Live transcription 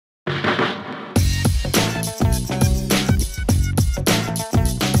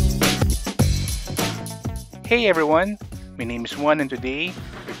Hey everyone, my name is Juan and today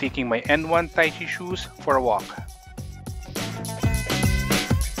we're taking my AND1 Tai Chi shoes for a walk.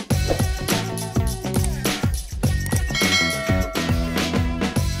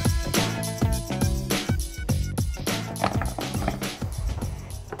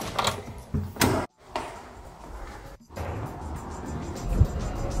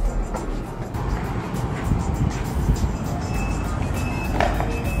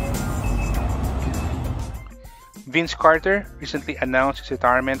 Vince Carter recently announced his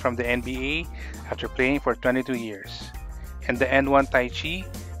retirement from the NBA after playing for 22 years. And the AND1 Tai Chi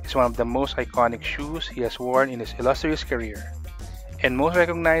is one of the most iconic shoes he has worn in his illustrious career, and most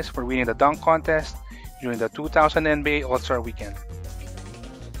recognized for winning the dunk contest during the 2000 NBA All-Star Weekend.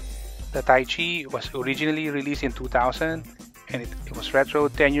 The Tai Chi was originally released in 2000 and it was retro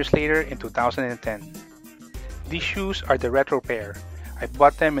 10 years later in 2010. These shoes are the retro pair. I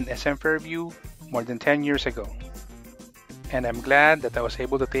bought them in SM Fairview more than 10 years ago. And I'm glad that I was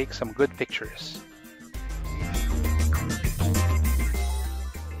able to take some good pictures.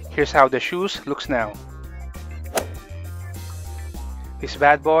 Here's how the shoes looks now. These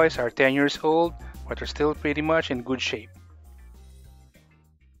bad boys are 10 years old but are still pretty much in good shape.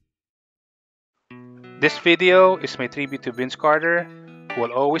 This video is my tribute to Vince Carter, who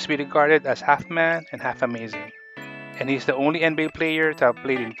will always be regarded as half man and half amazing. And he's the only NBA player to have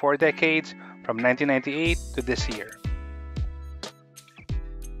played in 4 decades from 1998 to this year.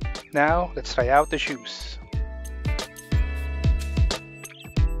 Now, let's try out the shoes.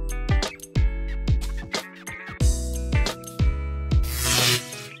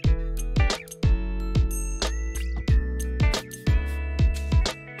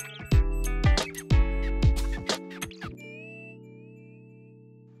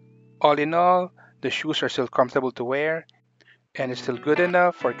 All in all, the shoes are still comfortable to wear and is still good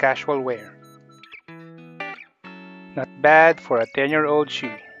enough for casual wear. Not bad for a 10-year-old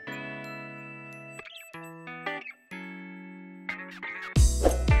shoe.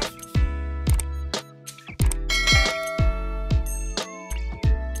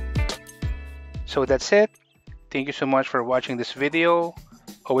 So that's it. Thank you so much for watching this video.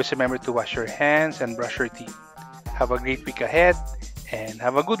 Always remember to wash your hands and brush your teeth. Have a great week ahead and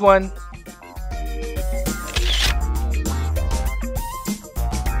have a good one.